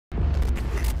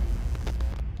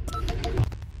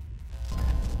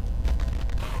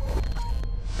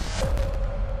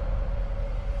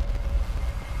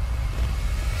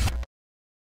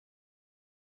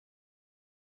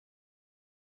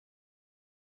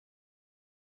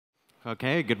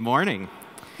Okay, good morning.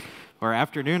 Or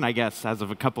afternoon, I guess, as of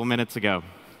a couple minutes ago.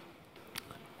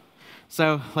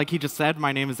 So, like he just said,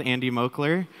 my name is Andy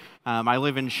Mockler. I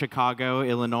live in Chicago,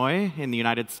 Illinois, in the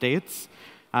United States.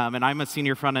 And I'm a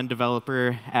senior front-end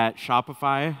developer at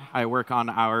Shopify. I work on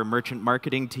our merchant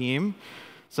marketing team.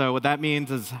 So what that means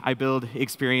is I build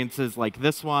experiences like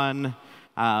this one,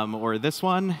 or this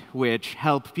one, which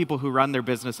help people who run their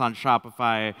business on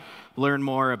Shopify learn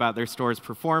more about their store's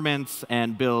performance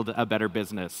and build a better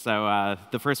business. So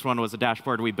the first one was a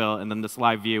dashboard we built, and then this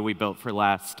live view we built for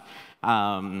last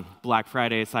Black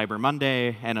Friday, Cyber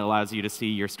Monday, and it allows you to see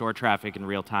your store traffic in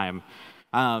real time.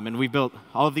 And we built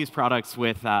all of these products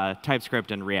with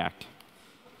TypeScript and React.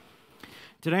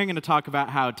 Today I'm going to talk about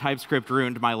how TypeScript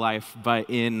ruined my life, but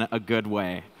in a good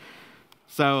way.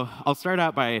 So I'll start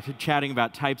out by chatting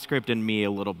about TypeScript and me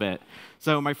a little bit.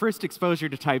 So my first exposure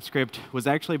to TypeScript was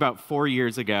actually about 4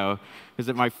 years ago. It was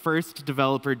at my first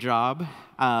developer job.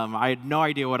 I had no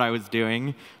idea what I was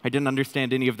doing. I didn't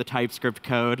understand any of the TypeScript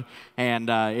code, and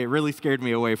it really scared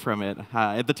me away from it.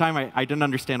 At the time, I didn't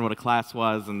understand what a class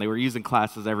was, and they were using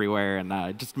classes everywhere, and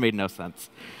it just made no sense.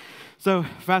 So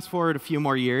fast forward a few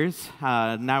more years.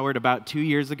 Now we're at about 2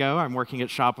 years ago. I'm working at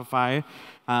Shopify.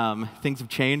 Things have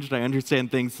changed. I understand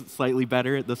things slightly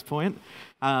better at this point.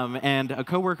 And a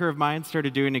coworker of mine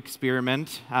started doing an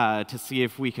experiment to see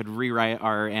if we could rewrite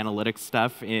our analytics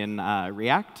stuff in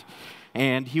React.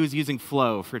 And he was using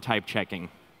Flow for type checking.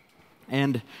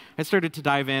 And I started to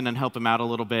dive in and help him out a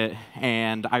little bit.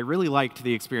 And I really liked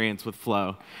the experience with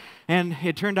Flow. And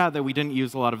it turned out that we didn't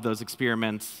use a lot of those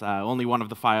experiments. Only one of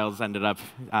the files ended up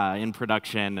in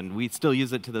production, and we still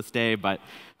use it to this day. But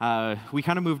we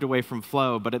kind of moved away from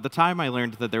Flow. But at the time, I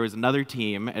learned that there was another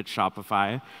team at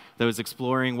Shopify that was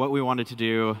exploring what we wanted to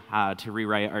do to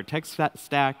rewrite our tech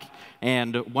stack.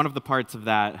 And one of the parts of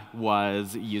that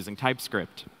was using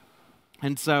TypeScript.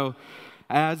 And so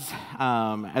as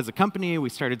a company, we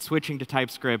started switching to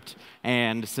TypeScript,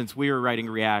 and since we were writing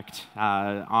React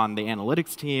on the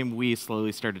analytics team, we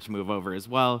slowly started to move over as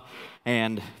well,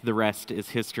 and the rest is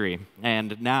history.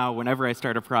 And now, whenever I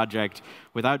start a project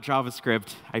without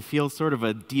JavaScript, I feel sort of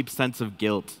a deep sense of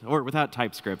guilt, or without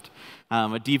TypeScript,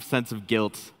 a deep sense of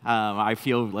guilt. I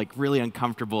feel like really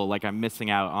uncomfortable, like I'm missing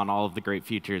out on all of the great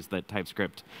features that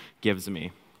TypeScript gives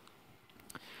me.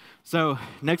 So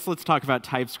next, let's talk about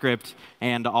TypeScript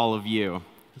and all of you.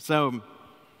 So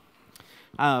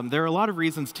there are a lot of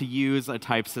reasons to use a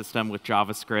type system with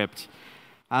JavaScript.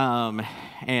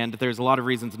 And there's a lot of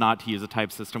reasons not to use a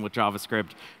type system with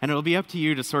JavaScript. And it'll be up to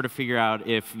you to sort of figure out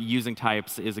if using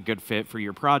types is a good fit for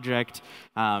your project,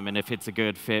 and if it's a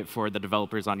good fit for the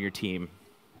developers on your team.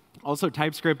 Also,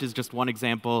 TypeScript is just one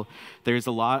example. There's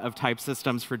a lot of type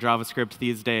systems for JavaScript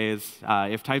these days.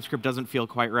 If TypeScript doesn't feel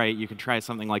quite right, you could try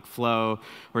something like Flow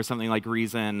or something like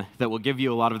Reason that will give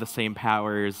you a lot of the same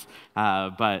powers,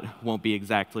 but won't be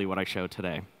exactly what I show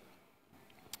today.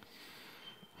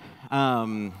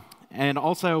 And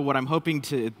also, what I'm hoping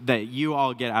that you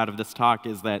all get out of this talk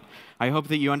is that I hope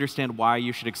that you understand why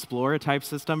you should explore a type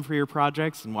system for your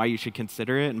projects and why you should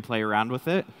consider it and play around with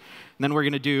it. And then we're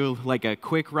going to do like a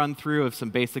quick run-through of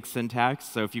some basic syntax.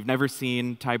 So if you've never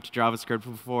seen typed JavaScript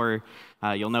before,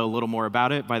 you'll know a little more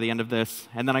about it by the end of this.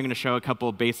 And then I'm going to show a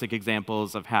couple basic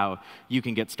examples of how you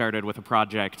can get started with a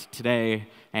project today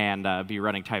and be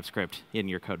running TypeScript in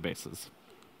your code bases.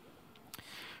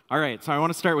 All right, so I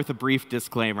want to start with a brief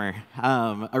disclaimer.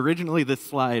 Originally, this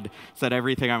slide said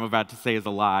everything I'm about to say is a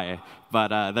lie, but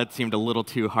that seemed a little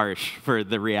too harsh for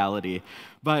the reality.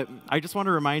 But I just want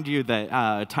to remind you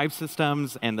that type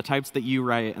systems and the types that you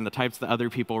write and the types that other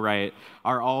people write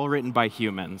are all written by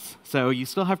humans. So you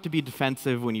still have to be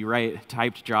defensive when you write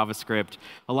typed JavaScript.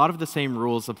 A lot of the same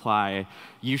rules apply.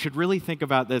 You should really think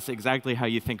about this exactly how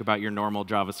you think about your normal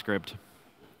JavaScript,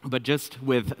 but just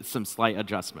with some slight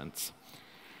adjustments.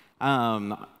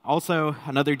 Also,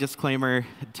 another disclaimer,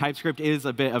 TypeScript is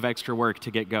a bit of extra work to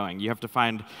get going. You have to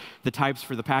find the types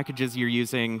for the packages you're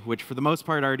using, which for the most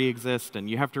part already exist, and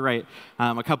you have to write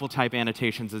a couple type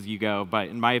annotations as you go, but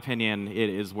in my opinion, it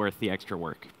is worth the extra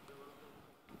work.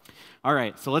 All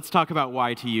right, so let's talk about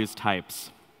why to use types.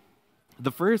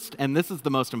 The first, and this is the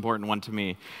most important one to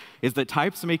me, is that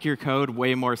types make your code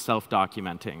way more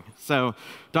self-documenting. So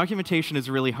documentation is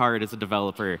really hard as a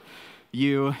developer.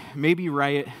 You maybe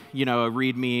write, a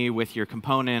README with your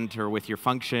component or with your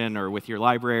function or with your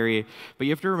library, but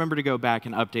you have to remember to go back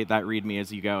and update that README as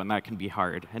you go, and that can be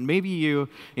hard. And maybe you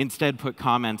instead put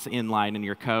comments inline in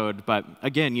your code, but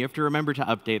again, you have to remember to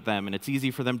update them, and it's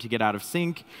easy for them to get out of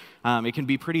sync. It can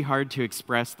be pretty hard to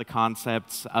express the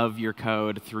concepts of your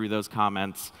code through those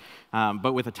comments.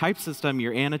 But with a type system,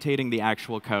 you're annotating the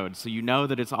actual code, so you know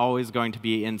that it's always going to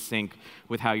be in sync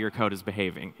with how your code is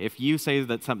behaving. If you say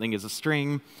that something is a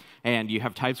string, and you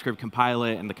have TypeScript compile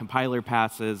it, and the compiler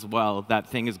passes, well, that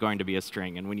thing is going to be a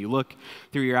string. And when you look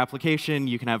through your application,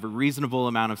 you can have a reasonable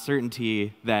amount of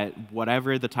certainty that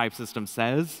whatever the type system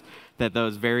says that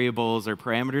those variables or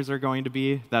parameters are going to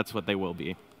be, that's what they will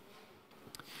be.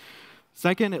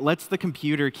 Second, it lets the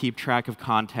computer keep track of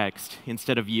context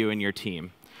instead of you and your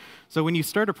team. So when you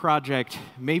start a project,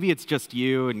 maybe it's just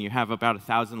you, and you have about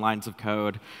 1,000 lines of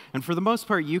code. And for the most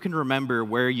part, you can remember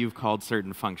where you've called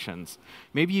certain functions.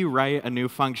 Maybe you write a new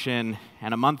function,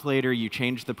 and a month later, you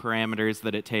change the parameters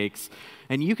that it takes.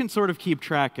 And you can sort of keep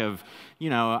track of,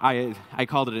 I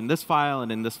called it in this file and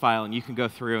in this file, and you can go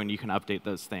through and you can update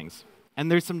those things.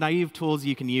 And there's some naive tools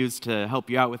you can use to help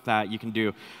you out with that. You can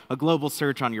do a global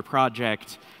search on your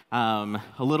project. A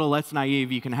little less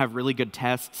naive, you can have really good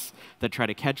tests that try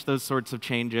to catch those sorts of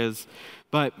changes.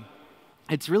 But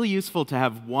it's really useful to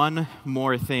have one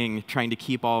more thing trying to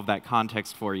keep all of that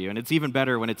context for you. And it's even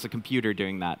better when it's a computer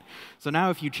doing that. So now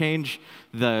if you change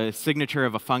the signature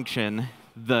of a function,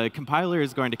 the compiler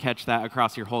is going to catch that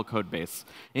across your whole code base.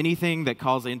 Anything that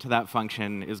calls into that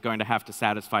function is going to have to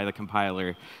satisfy the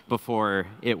compiler before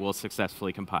it will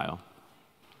successfully compile.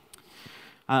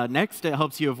 Next, it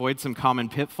helps you avoid some common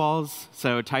pitfalls.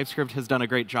 So TypeScript has done a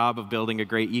great job of building a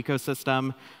great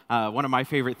ecosystem. One of my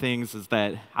favorite things is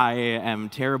that I am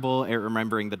terrible at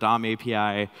remembering the DOM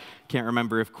API. Can't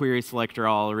remember if query selector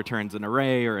all returns an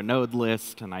array or a node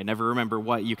list, and I never remember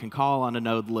what you can call on a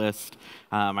node list.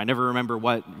 I never remember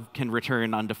what can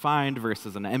return undefined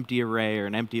versus an empty array or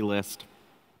an empty list.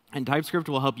 And TypeScript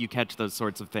will help you catch those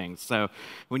sorts of things. So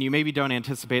when you maybe don't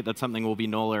anticipate that something will be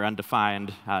null or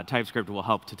undefined, TypeScript will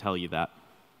help to tell you that.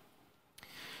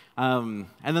 And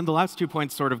then the last 2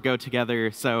 points sort of go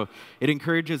together. So it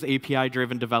encourages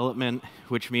API-driven development,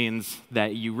 which means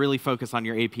that you really focus on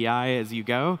your API as you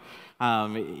go.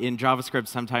 In JavaScript,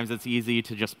 sometimes it's easy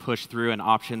to just push through an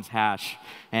options hash,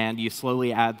 and you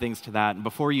slowly add things to that. And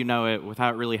before you know it,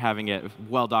 without really having it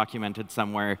well documented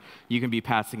somewhere, you can be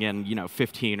passing in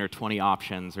 15 or 20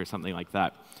 options or something like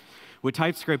that. With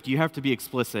TypeScript, you have to be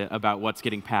explicit about what's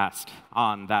getting passed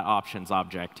on that options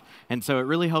object. And so it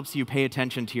really helps you pay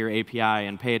attention to your API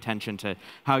and pay attention to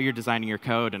how you're designing your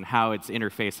code and how it's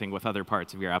interfacing with other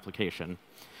parts of your application.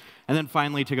 And then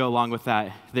finally, to go along with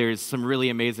that, there's some really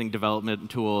amazing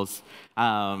development tools.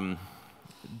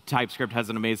 TypeScript has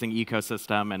an amazing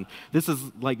ecosystem, and this is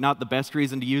not the best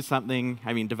reason to use something.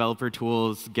 I mean, developer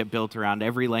tools get built around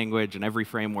every language and every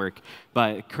framework,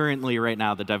 but currently, right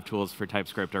now, the dev tools for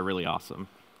TypeScript are really awesome.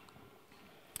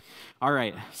 All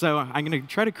right, so I'm going to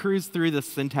try to cruise through this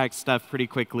syntax stuff pretty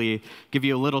quickly, give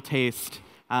you a little taste.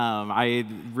 I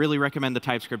really recommend the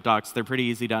TypeScript docs. They're pretty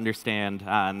easy to understand,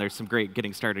 and there's some great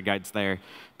getting started guides there.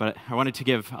 But I wanted to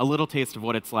give a little taste of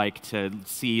what it's like to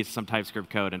see some TypeScript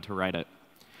code and to write it.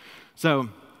 So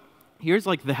here's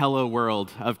the hello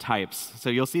world of types. So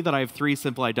you'll see that I have 3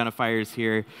 simple identifiers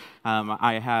here.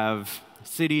 I have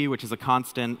city, which is a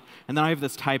constant, and then I have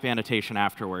this type annotation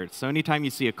afterwards. So anytime you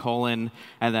see a colon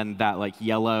and then that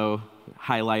yellow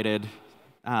highlighted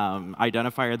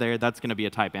identifier there, that's going to be a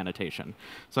type annotation.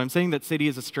 So I'm saying that city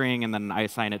is a string, and then I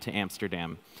assign it to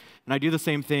Amsterdam. And I do the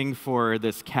same thing for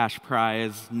this cash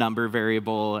prize number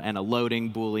variable and a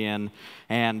loading Boolean.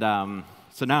 And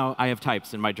so now I have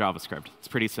types in my JavaScript. It's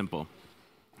pretty simple.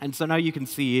 And so now you can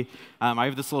see I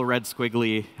have this little red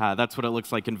squiggly. That's what it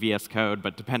looks like in VS Code,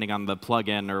 but depending on the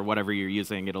plugin or whatever you're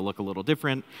using, it'll look a little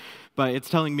different. But it's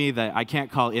telling me that I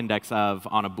can't call index of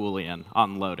on a Boolean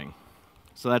on loading.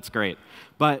 So that's great.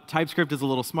 But TypeScript is a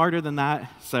little smarter than that,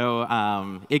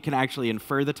 so it can actually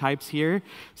infer the types here.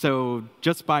 So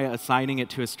just by assigning it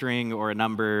to a string or a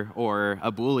number or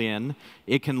a Boolean,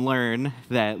 it can learn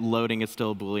that loading is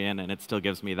still a Boolean, and it still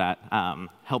gives me that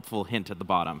helpful hint at the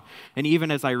bottom. And even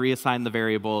as I reassign the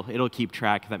variable, it'll keep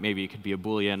track that maybe it could be a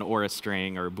Boolean or a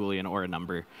string or a Boolean or a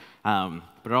number. But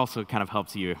it also kind of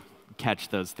helps you catch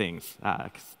those things,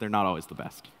 because they're not always the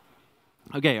best.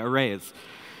 OK, arrays.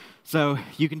 So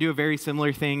you can do a very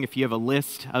similar thing if you have a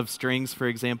list of strings, for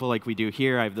example, like we do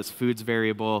here. I have this foods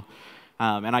variable,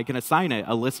 and I can assign it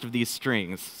a list of these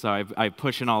strings. So I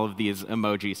push in all of these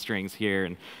emoji strings here.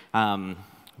 And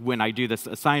when I do this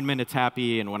assignment, it's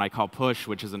happy. And when I call push,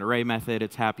 which is an array method,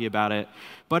 it's happy about it.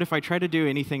 But if I try to do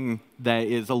anything that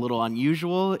is a little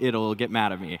unusual, it'll get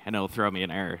mad at me, and it'll throw me an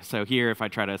error. So here, if I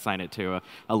try to assign it to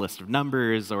a list of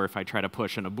numbers, or if I try to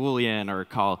push in a Boolean, or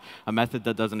call a method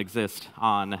that doesn't exist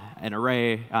on an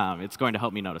array, it's going to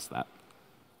help me notice that.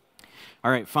 All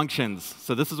right, functions.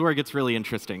 So this is where it gets really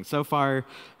interesting. So far,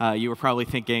 you were probably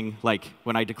thinking, like,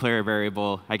 when I declare a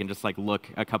variable, I can just like look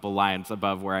a couple lines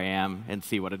above where I am and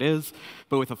see what it is.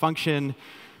 But with a function,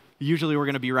 usually we're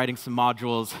going to be writing some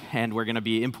modules, and we're going to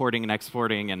be importing and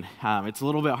exporting. And it's a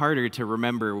little bit harder to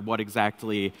remember what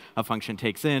exactly a function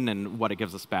takes in and what it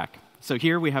gives us back. So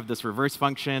here we have this reverse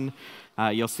function.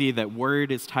 You'll see that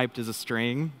word is typed as a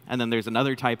string, and then there's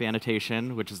another type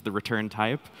annotation, which is the return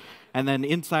type. And then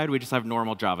inside, we just have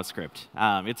normal JavaScript.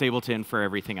 It's able to infer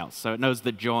everything else. So it knows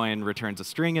that join returns a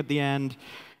string at the end.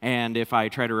 And if I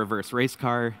try to reverse race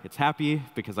car, it's happy,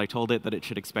 because I told it that it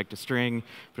should expect a string.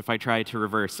 But if I try to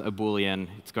reverse a Boolean,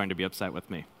 it's going to be upset with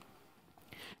me.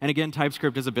 And again,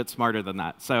 TypeScript is a bit smarter than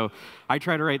that. So I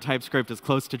try to write TypeScript as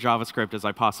close to JavaScript as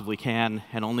I possibly can,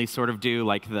 and only sort of do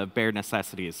like the bare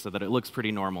necessities so that it looks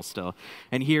pretty normal still.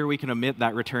 And here we can omit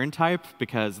that return type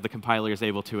because the compiler is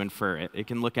able to infer it. It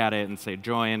can look at it and say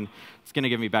join. It's going to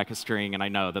give me back a string, and I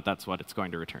know that that's what it's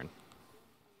going to return.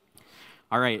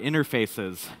 All right,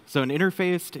 interfaces. So an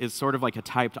interface is sort of like a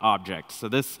typed object. So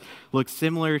this looks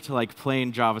similar to like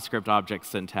plain JavaScript object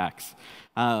syntax.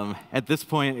 At this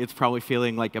point, it's probably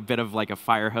feeling like a bit of like a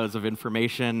fire hose of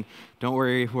information. Don't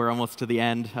worry, we're almost to the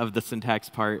end of the syntax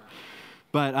part.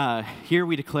 But here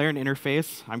we declare an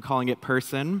interface. I'm calling it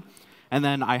person. And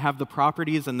then I have the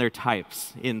properties and their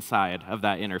types inside of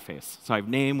that interface. So I have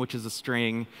name, which is a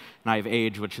string, and I have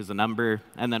age, which is a number.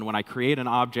 And then when I create an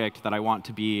object that I want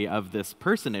to be of this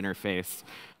person interface,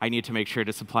 I need to make sure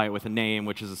to supply it with a name,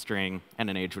 which is a string, and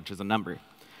an age, which is a number.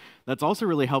 That's also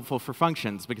really helpful for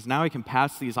functions, because now I can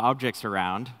pass these objects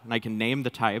around, and I can name the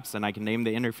types, and I can name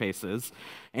the interfaces,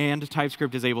 and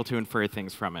TypeScript is able to infer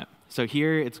things from it. So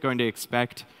here, it's going to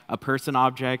expect a person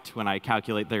object when I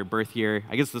calculate their birth year.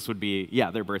 I guess this would be, yeah,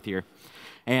 their birth year.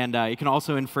 And it can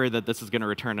also infer that this is going to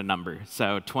return a number.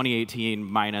 So 2018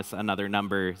 minus another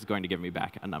number is going to give me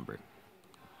back a number.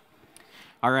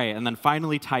 All right, and then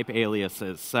finally, type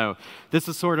aliases. So this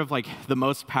is sort of like the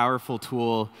most powerful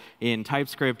tool in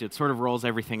TypeScript. It sort of rolls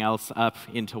everything else up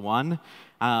into one.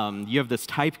 You have this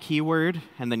type keyword,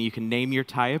 and then you can name your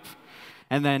type.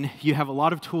 And then you have a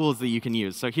lot of tools that you can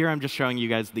use. So here I'm just showing you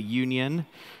guys the union.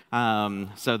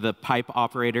 So the pipe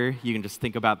operator, you can just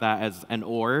think about that as an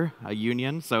or, a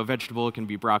union. So a vegetable can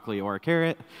be broccoli or a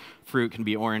carrot. Fruit can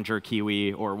be orange or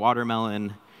kiwi or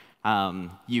watermelon.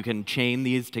 You can chain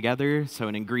these together, so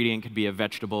an ingredient could be a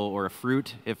vegetable or a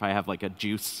fruit if I have like a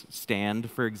juice stand,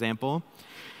 for example.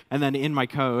 And then in my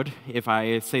code, if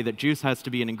I say that juice has to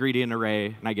be an ingredient array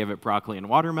and I give it broccoli and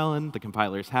watermelon, the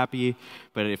compiler's happy.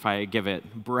 But if I give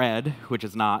it bread, which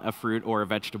is not a fruit or a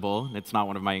vegetable, it's not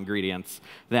one of my ingredients,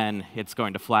 then it's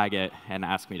going to flag it and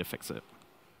ask me to fix it.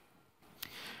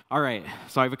 All right,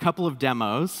 so I have a couple of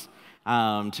demos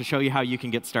to show you how you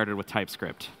can get started with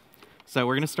TypeScript. So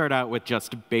we're going to start out with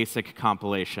just basic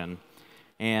compilation.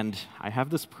 And I have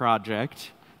this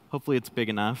project. Hopefully it's big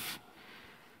enough.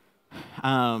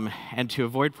 And to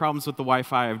avoid problems with the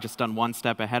Wi-Fi, I've just done one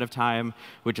step ahead of time,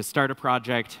 which is start a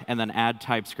project and then add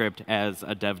TypeScript as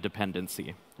a dev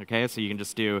dependency. Okay, so you can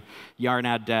just do yarn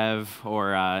add dev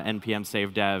or npm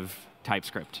save dev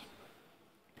TypeScript.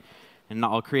 And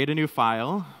I'll create a new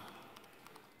file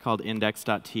called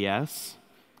index.ts,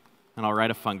 and I'll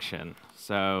write a function.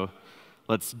 So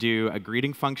let's do a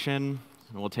greeting function,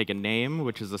 and we'll take a name,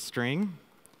 which is a string,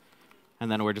 and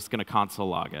then we're just going to console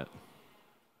log it.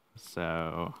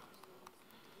 So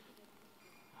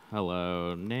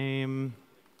hello name.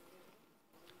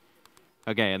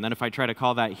 OK, and then if I try to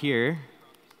call that here,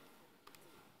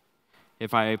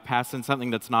 if I pass in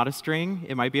something that's not a string,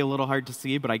 it might be a little hard to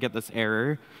see, but I get this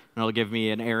error. And it'll give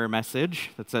me an error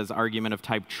message that says argument of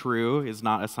type true is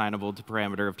not assignable to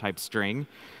parameter of type string.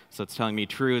 So it's telling me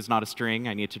true is not a string.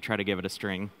 I need to try to give it a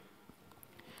string.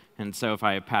 And so if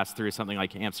I pass through something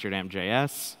like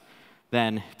Amsterdam.js,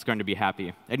 then it's going to be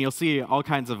happy. And you'll see all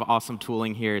kinds of awesome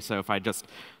tooling here. So if I just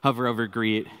hover over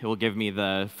greet, it will give me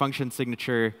the function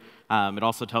signature. It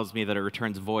also tells me that it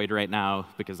returns void right now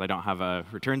because I don't have a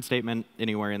return statement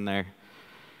anywhere in there.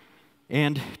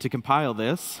 And to compile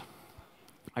this,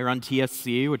 I run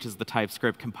tsc, which is the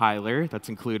TypeScript compiler that's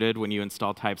included when you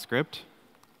install TypeScript.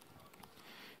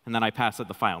 And then I pass it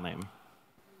the file name.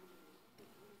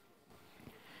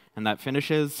 And that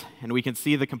finishes, and we can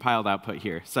see the compiled output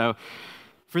here. So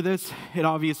for this, it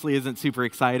obviously isn't super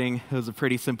exciting. It was a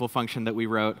pretty simple function that we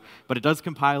wrote, but it does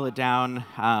compile it down.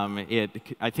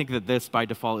 I think that this, by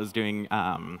default, is doing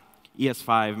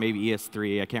ES5, maybe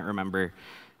ES3. I can't remember.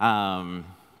 And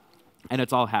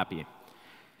it's all happy.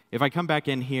 If I come back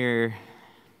in here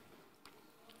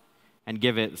and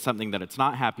give it something that it's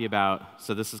not happy about.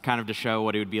 So this is kind of to show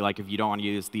what it would be like if you don't want to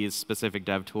use these specific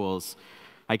dev tools.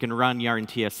 I can run yarn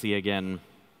tsc again,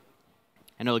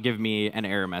 and it'll give me an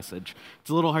error message. It's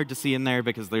a little hard to see in there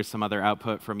because there's some other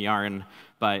output from yarn,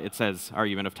 but it says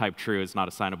argument of type true is not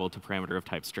assignable to parameter of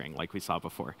type string, like we saw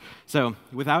before. So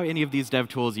without any of these dev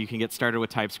tools, you can get started with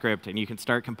TypeScript, and you can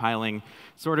start compiling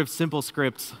sort of simple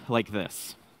scripts like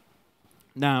this.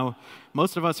 Now,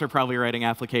 most of us are probably writing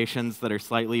applications that are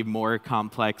slightly more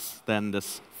complex than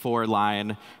this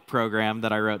 4-line program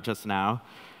that I wrote just now.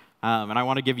 And I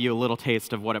want to give you a little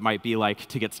taste of what it might be like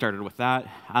to get started with that.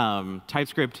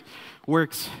 TypeScript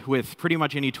works with pretty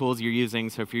much any tools you're using.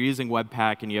 So if you're using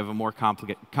Webpack and you have a more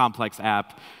complex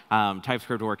app,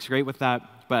 TypeScript works great with that.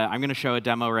 But I'm going to show a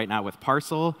demo right now with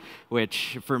Parcel,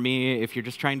 which for me, if you're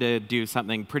just trying to do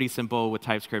something pretty simple with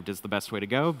TypeScript, is the best way to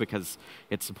go because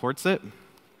it supports it.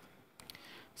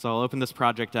 So I'll open this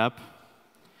project up.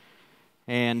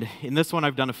 And in this one,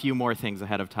 I've done a few more things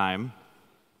ahead of time.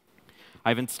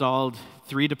 I've installed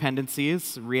 3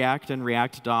 dependencies, React and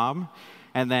React DOM,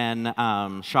 and then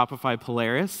Shopify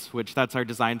Polaris, which that's our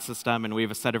design system, and we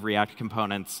have a set of React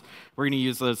components. We're going to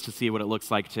use those to see what it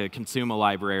looks like to consume a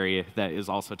library that is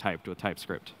also typed with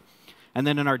TypeScript. And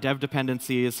then in our dev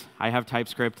dependencies, I have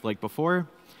TypeScript like before.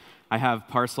 I have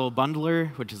Parcel Bundler,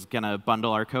 which is going to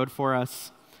bundle our code for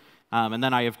us. And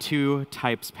then I have 2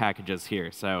 types packages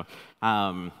here. So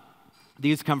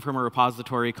these come from a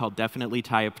repository called Definitely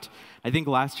Typed. I think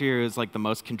last year was like the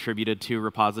most contributed to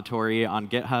repository on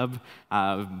GitHub.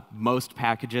 Most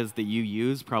packages that you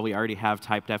use probably already have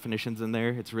type definitions in there.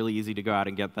 It's really easy to go out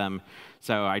and get them.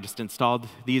 So I just installed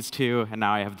these 2, and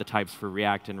now I have the types for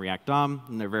React and React DOM,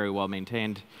 and they're very well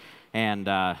maintained. And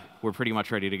we're pretty much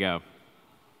ready to go.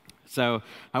 So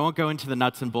I won't go into the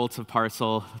nuts and bolts of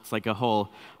Parcel. It's like a whole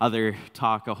other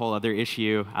talk, a whole other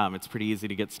issue. It's pretty easy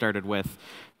to get started with.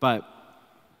 But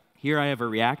here I have a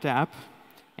React app,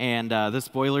 and this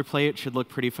boilerplate should look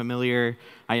pretty familiar.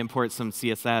 I import some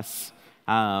CSS.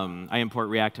 I import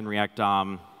React and React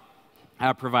DOM.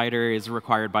 App provider is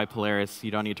required by Polaris.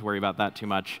 You don't need to worry about that too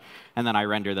much. And then I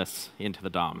render this into the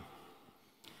DOM.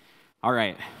 All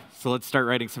right, so let's start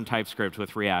writing some TypeScript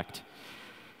with React.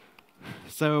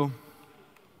 So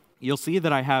you'll see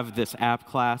that I have this app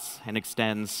class and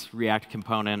extends React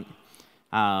component.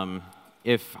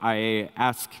 If I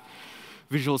ask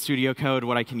Visual Studio Code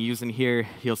what I can use in here,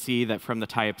 you'll see that from the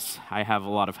types, I have a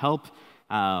lot of help.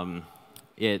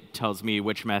 It tells me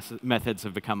which methods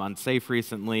have become unsafe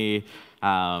recently.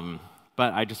 But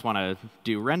I just want to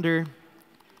do render.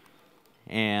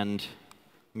 And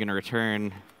I'm going to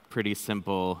return pretty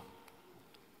simple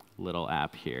little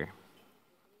app here.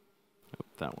 Oh,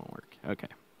 that won't work. OK.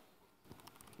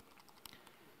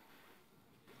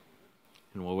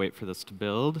 And we'll wait for this to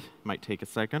build. Might take a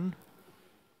second.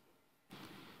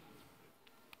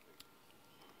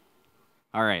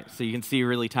 All right, so you can see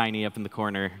really tiny up in the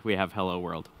corner, we have hello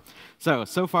world.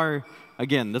 So far,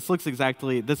 again, this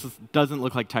doesn't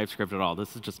look like TypeScript at all.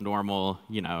 This is just normal,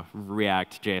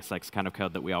 React, JSX kind of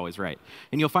code that we always write.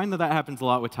 And you'll find that that happens a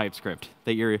lot with TypeScript,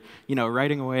 that you're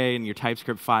writing away in your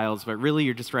TypeScript files, but really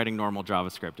you're just writing normal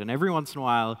JavaScript. And every once in a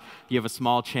while, you have a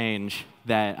small change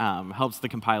that helps the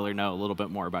compiler know a little bit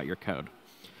more about your code.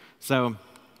 So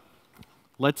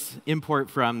let's import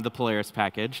from the Polaris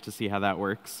package to see how that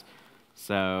works.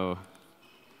 So I'm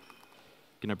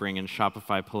going to bring in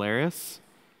Shopify Polaris.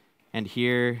 And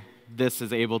here, this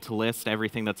is able to list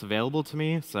everything that's available to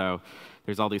me. So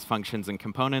there's all these functions and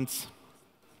components.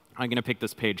 I'm going to pick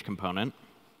this page component.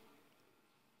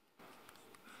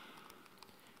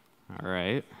 All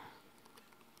right.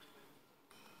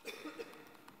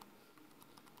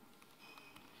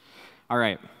 All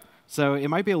right. So it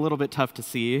might be a little bit tough to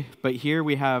see, but here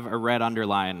we have a red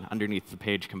underline underneath the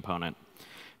page component.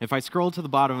 If I scroll to the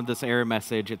bottom of this error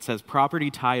message, it says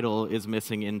property title is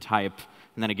missing in type,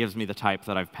 and then it gives me the type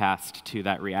that I've passed to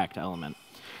that React element.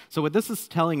 So what this is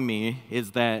telling me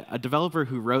is that a developer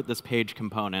who wrote this page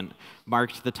component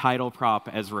marked the title prop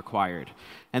as required.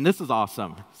 And this is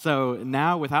awesome. So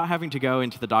now, without having to go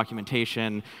into the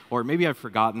documentation, or maybe I've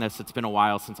forgotten this, it's been a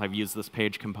while since I've used this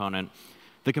page component,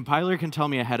 the compiler can tell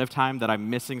me ahead of time that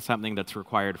I'm missing something that's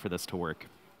required for this to work.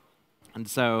 And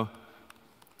so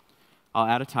I'll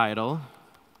add a title.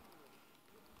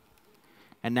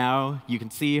 And now you can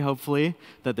see, hopefully,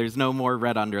 that there's no more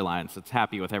red underlines. It's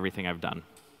happy with everything I've done.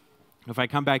 If I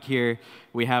come back here,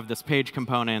 we have this page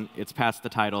component. It's passed the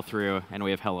title through, and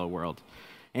we have hello world.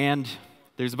 And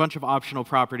there's a bunch of optional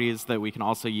properties that we can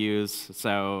also use.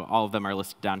 So all of them are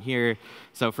listed down here.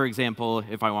 So for example,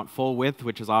 if I want full width,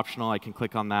 which is optional, I can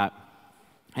click on that.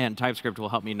 And TypeScript will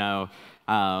help me know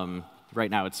Right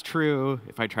now it's true.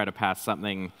 If I try to pass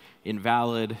something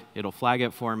invalid, it'll flag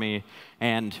it for me.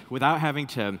 And without having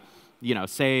to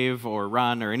save or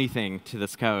run or anything to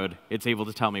this code, it's able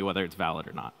to tell me whether it's valid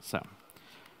or not. So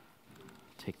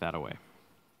take that away.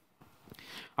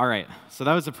 All right, so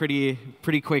that was a pretty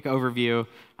quick overview,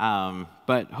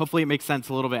 but hopefully it makes sense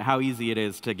a little bit how easy it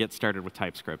is to get started with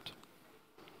TypeScript.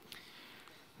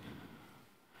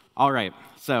 All right,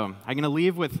 so I'm going to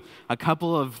leave with a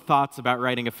couple of thoughts about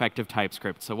writing effective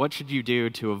TypeScript. So what should you do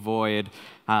to avoid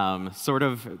sort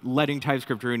of letting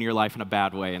TypeScript ruin your life in a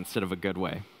bad way instead of a good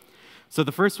way? So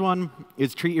the first one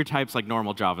is treat your types like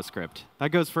normal JavaScript. That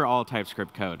goes for all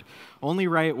TypeScript code. Only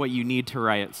write what you need to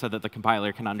write so that the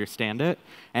compiler can understand it,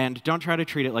 and don't try to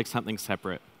treat it like something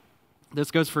separate. This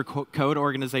goes for code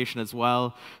organization as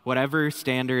well. Whatever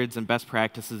standards and best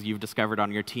practices you've discovered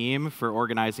on your team for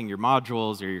organizing your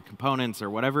modules or your components or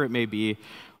whatever it may be,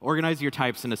 organize your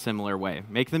types in a similar way.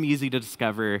 Make them easy to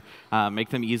discover, make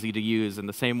them easy to use in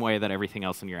the same way that everything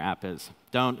else in your app is.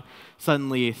 Don't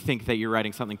suddenly think that you're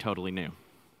writing something totally new.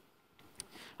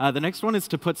 The next one is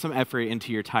to put some effort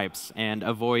into your types and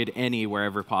avoid any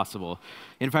wherever possible.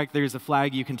 In fact, there's a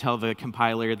flag you can tell the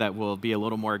compiler that will be a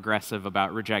little more aggressive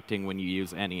about rejecting when you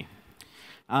use any.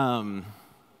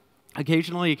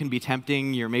 Occasionally, it can be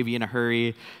tempting. You're maybe in a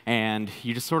hurry, and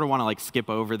you just sort of want to skip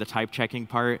over the type checking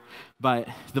part. But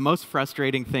the most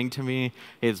frustrating thing to me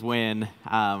is when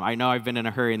I know I've been in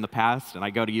a hurry in the past, and I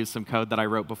go to use some code that I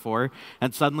wrote before,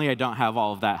 and suddenly I don't have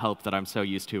all of that help that I'm so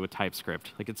used to with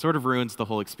TypeScript. It sort of ruins the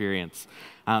whole experience.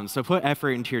 So put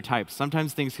effort into your types.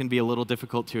 Sometimes things can be a little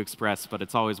difficult to express, but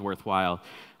it's always worthwhile.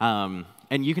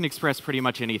 And you can express pretty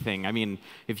much anything. I mean,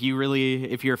 if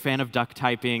you're a fan of duck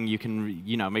typing, you can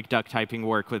make duck typing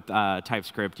work with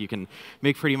TypeScript. You can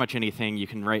make pretty much anything. You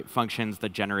can write functions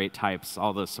that generate types,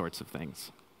 all those sorts of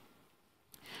things.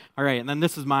 All right, and then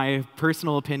this is my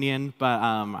personal opinion, but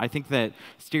I think that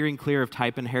steering clear of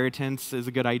type inheritance is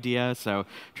a good idea. So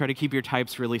try to keep your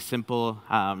types really simple.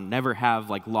 Never have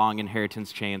long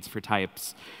inheritance chains for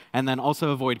types. And then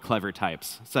also avoid clever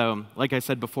types. So like I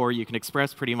said before, you can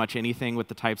express pretty much anything with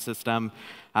the type system,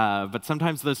 but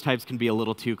sometimes those types can be a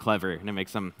little too clever, and it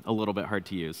makes them a little bit hard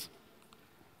to use.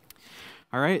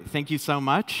 All right, thank you so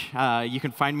much. You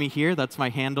can find me here. That's my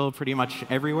handle pretty much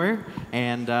everywhere.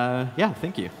 And yeah,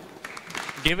 thank you.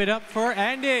 Give it up for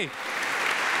Andy.